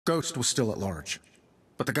Ghost was still at large,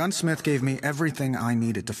 but the gunsmith gave me everything I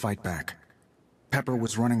needed to fight back. Pepper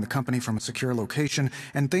was running the company from a secure location,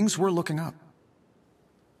 and things were looking up.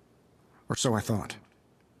 Or so I thought.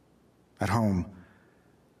 At home,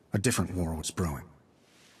 a different war was brewing.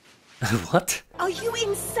 What? Are you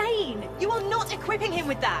insane? You are not equipping him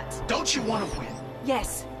with that! Don't you want to win?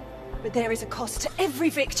 Yes, but there is a cost to every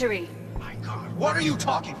victory. My God, what are you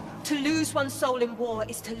talking about? To lose one's soul in war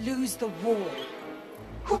is to lose the war.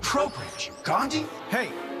 Who programmed you, Gandhi?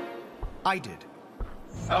 Hey, I did.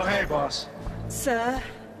 Oh, hey, boss. Sir?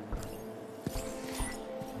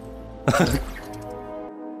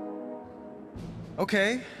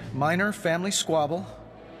 Okay, minor family squabble,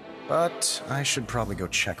 but I should probably go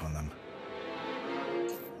check on them.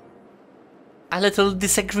 A little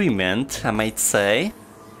disagreement, I might say.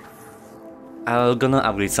 I'm gonna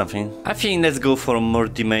upgrade something. I think let's go for more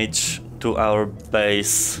damage to our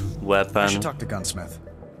base weapon. I should talk to Gunsmith.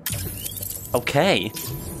 Okay.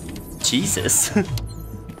 Jesus.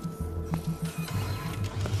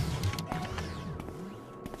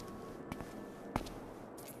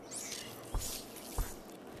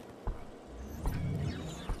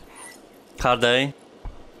 Hard day.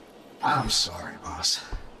 I'm sorry, boss.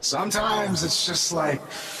 Sometimes it's just like...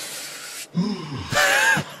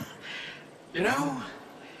 you know?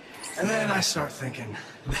 And then I start thinking,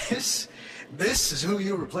 this is who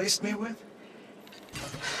you replaced me with?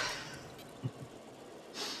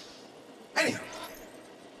 Anyway,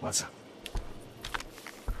 what's up?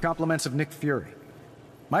 Compliments of Nick Fury.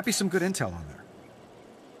 Might be some good intel on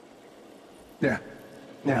there.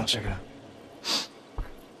 Yeah, I'll check it out.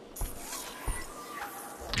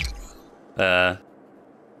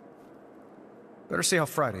 Better see how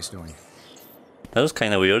Friday's doing. That was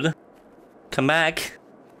kinda weird. Come back.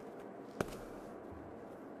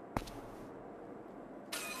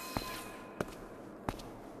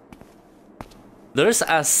 There's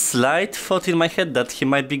a slight thought in my head that he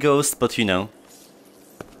might be Ghost, but you know.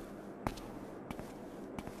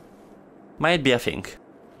 Might be a thing.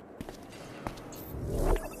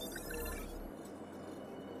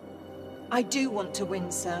 I do want to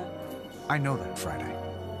win, sir. I know that, Friday.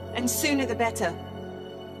 And sooner the better.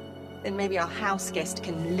 Then maybe our house guest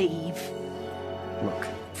can leave. Look,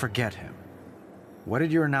 forget him. What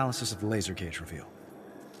did your analysis of the laser cage reveal?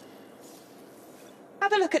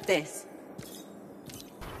 Have a look at this.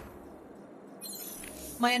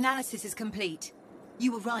 My analysis is complete.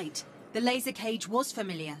 You were right. The laser cage was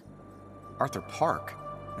familiar. Arthur Park?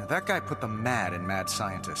 Now that guy put the mad in Mad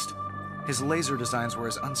Scientist. His laser designs were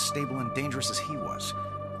as unstable and dangerous as he was.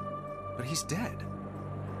 But he's dead.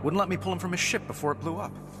 Wouldn't let me pull him from his ship before it blew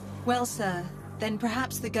up. Well, sir, then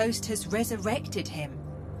perhaps the ghost has resurrected him.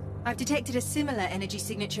 I've detected a similar energy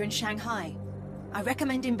signature in Shanghai. I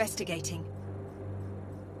recommend investigating.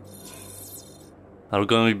 Are we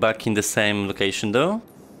going to be back in the same location though?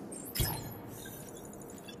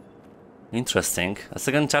 Interesting. A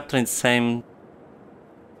second chapter in the same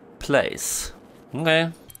place. Okay.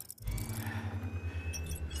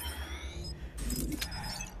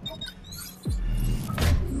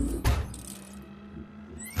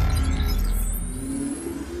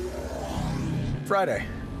 Friday,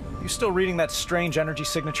 you still reading that strange energy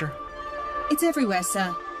signature? It's everywhere,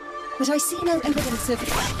 sir. But I see no evidence of...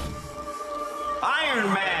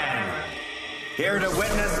 Iron Man! Here to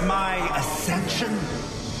witness my ascension?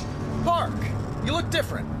 Park, you look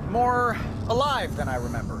different. More alive than I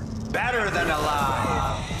remember. Better than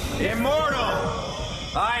alive. Immortal!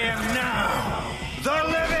 I am now the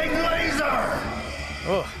living laser!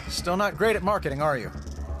 Ugh, still not great at marketing, are you?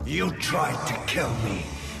 You tried to kill me,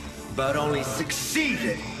 but only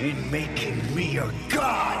succeeded in making me a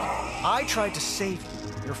god! I tried to save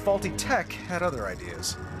you. Your faulty tech had other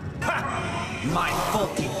ideas. Ha! My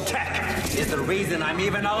faulty tech is the reason I'm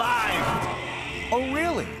even alive! Oh,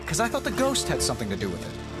 really? Because I thought the ghost had something to do with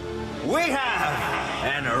it. We have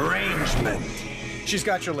an arrangement. She's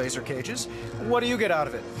got your laser cages. What do you get out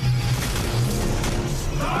of it?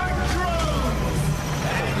 Dark drones!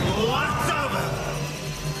 And lots of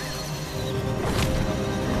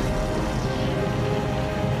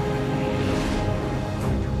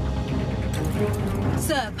them!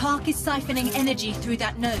 Sir, Park is siphoning energy through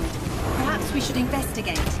that node. Perhaps we should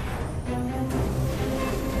investigate.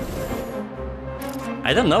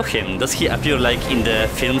 I don't know him. Does he appear like in the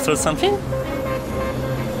films or something?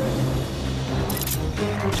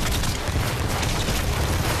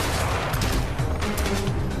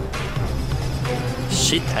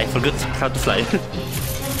 Shit, I forgot how to fly.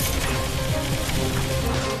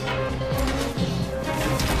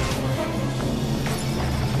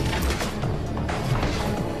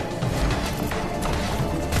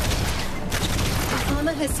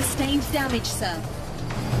 has sustained damage, sir.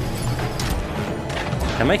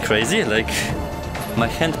 Am I crazy? Like, my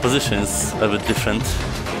hand positions are a bit different.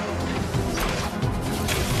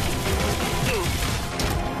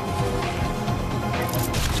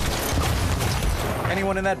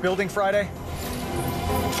 Anyone in that building Friday?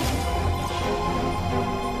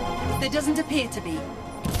 There doesn't appear to be.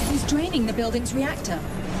 He's draining the building's reactor.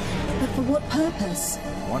 But for what purpose?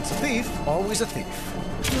 Once a thief, always a thief.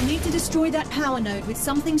 You'll need to destroy that power node with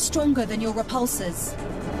something stronger than your repulsors.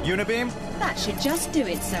 Unibeam? That should just do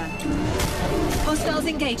it, sir. Hostiles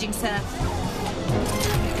engaging, sir.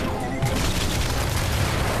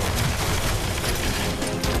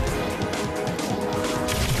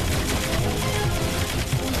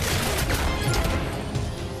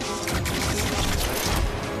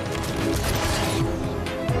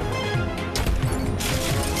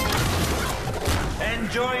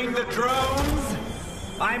 Enjoying the drones?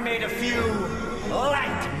 I made a few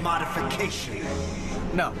light modifications.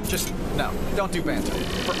 No, just no. Don't do banter.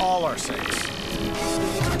 For all our sakes.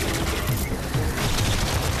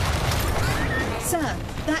 Sir,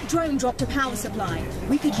 that drone dropped a power supply.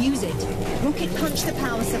 We could use it. Rocket punch the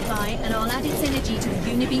power supply, and I'll add its energy to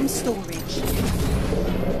the Unibeam storage.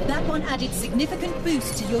 That one added significant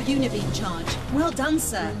boost to your Unibeam charge. Well done,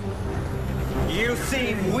 sir. You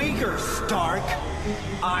seem weaker, Stark.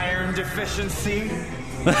 Iron deficiency.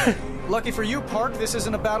 Lucky for you, Park, this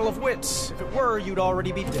isn't a battle of wits. If it were, you'd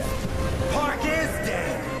already be dead. Park is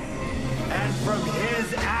dead. And from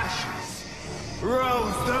his ashes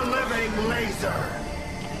rose the living laser.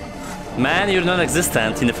 Man, you're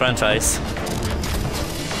non-existent in the franchise.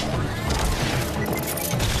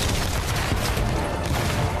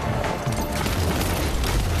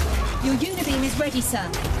 Your Unibeam is ready, sir.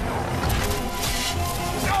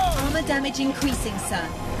 Armor damage increasing, sir.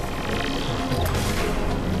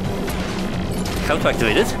 How to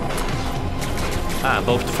activate it? Ah,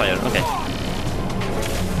 both to fire, okay.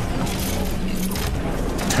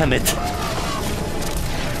 Damn it.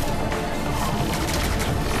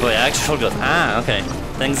 Boy, I actually forgot. Ah, okay.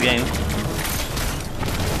 Thanks, game.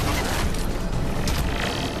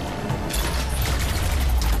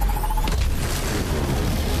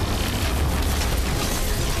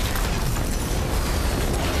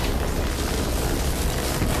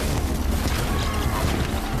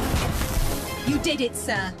 You did it,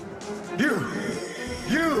 sir.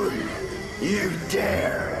 You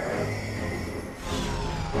dare.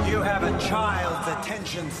 You have a child's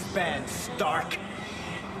attention span, Stark.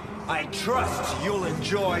 I trust you'll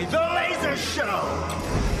enjoy the laser show.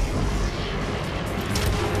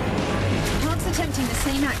 Park's attempting the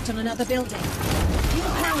same act on another building. New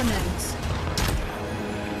power nodes.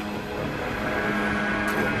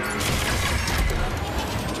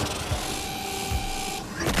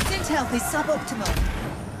 Synth health is suboptimal.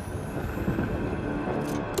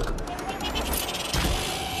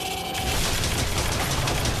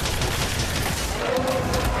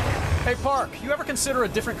 Hey, Park, you ever consider a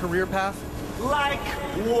different career path? Like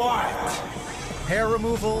what? Hair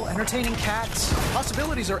removal, entertaining cats.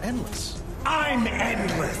 Possibilities are endless. I'm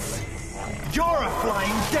endless. You're a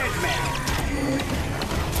flying dead man.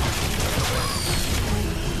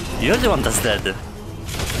 You're the one that's dead.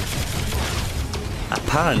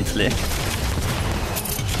 Apparently.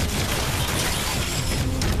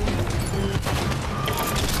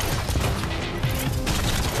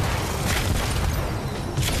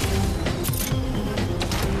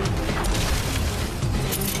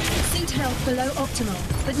 Synth health below optimal,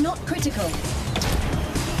 but not critical.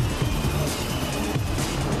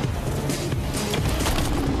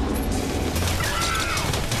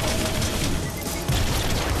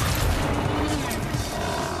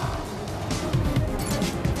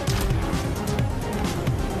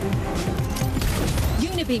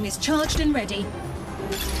 Unibeam is charged and ready.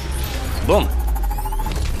 Boom.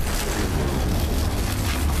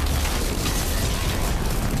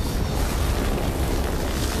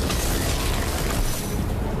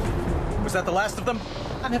 Was that the last of them?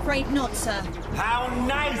 I'm afraid not, sir. How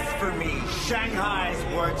nice for me Shanghai's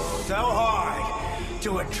worked so hard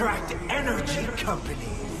to attract energy companies.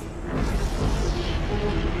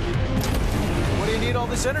 What do you need all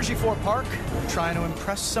this energy for, Park? Trying to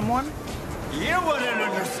impress someone? You wouldn't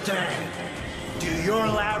understand. Do your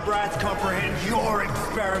lab rats comprehend your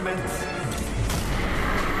experiments?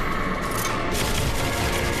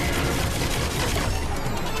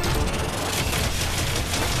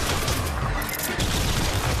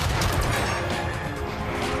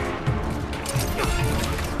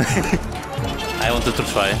 I wanted to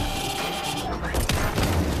try.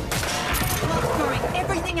 Park's throwing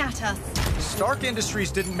everything at us. Stark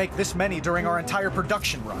Industries didn't make this many during our entire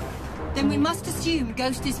production run. Then we must assume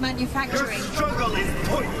Ghost is Your manufacturing. struggle is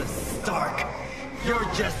pointless, Stark. You're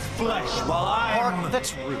just flesh while I'm... Park,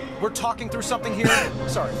 that's rude. We're talking through something here.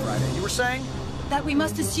 Sorry, Friday. You were saying? That we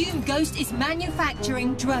must assume Ghost is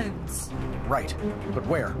manufacturing drones. Right. But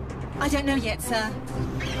where? I don't know yet, sir.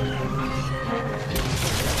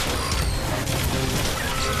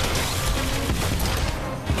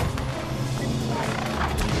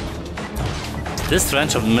 This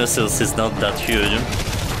range of missiles is not that huge.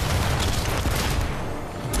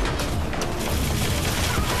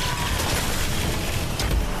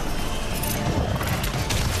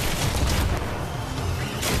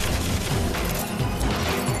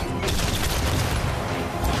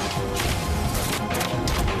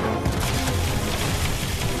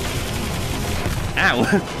 Ow!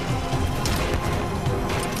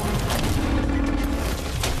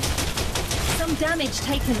 Some damage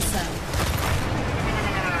taken, sir.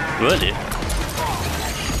 Really?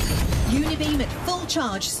 Unibeam at full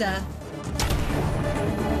charge, sir.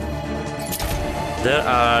 There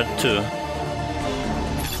are two.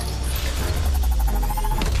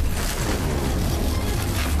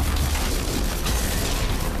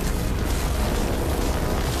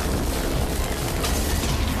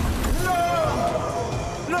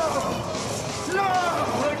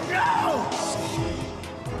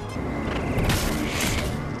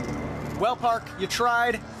 Well, Park, you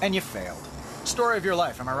tried and you failed. Story of your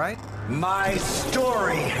life, am I right? My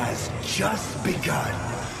story has just begun.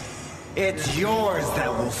 It's yours that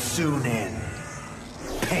will soon end.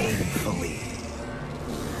 Painfully.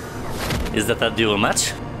 Is that a duel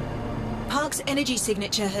match? Park's energy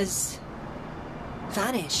signature has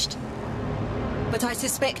vanished. But I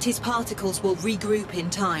suspect his particles will regroup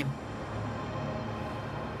in time.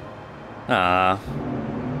 Ah.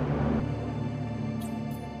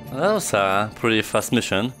 That was a pretty fast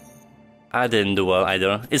mission. I didn't do well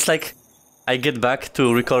either. It's like I get back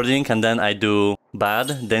to recording and then I do bad,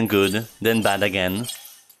 then good, then bad again.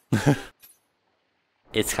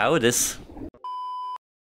 It's how it is.